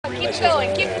Keep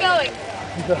going, keep going.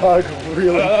 The hug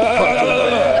really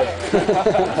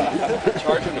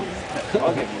Charging him.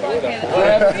 I'll give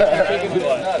you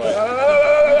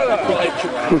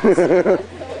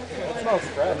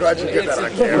I'm glad you get that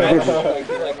on camera.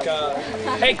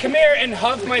 Hey, come here and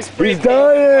hug my spray. He's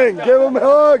dying! Give him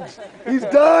hugs! He's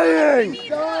dying!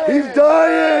 He's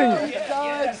dying!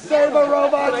 Save a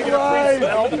robot's life!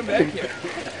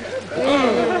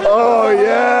 Oh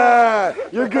yeah!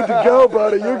 You're good to go,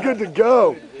 buddy. You're good to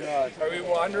go. Are we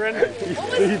wandering?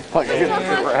 He's fucking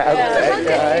grab that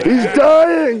guy. He's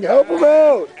dying! Help him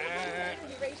out!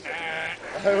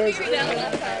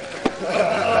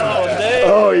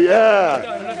 Oh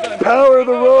yeah! Power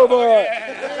the robot!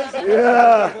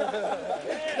 Yeah!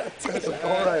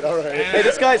 Alright, alright. Hey,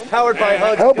 this guy's powered by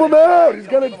hugs. Help him out! He's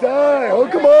gonna die!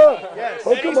 Hook him up! Yes.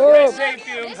 Hook him up!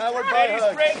 Powered by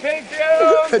hugs. Spray paint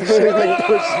fumes! She like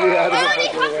pushed me out of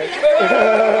the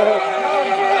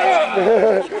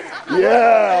way.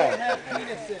 Yeah!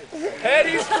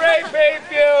 Eddie spray paint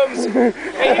fumes!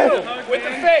 Hey, you, with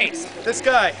the face! This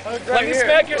guy. Let me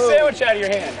smack your sandwich out of your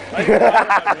hand.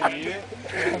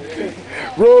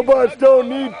 Robots don't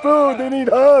need food, they need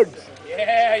hugs!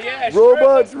 Yeah,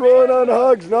 Robots run on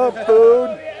hugs, not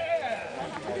food.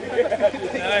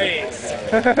 Nice.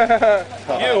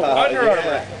 You, Under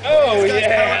Armour. Oh,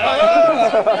 yeah.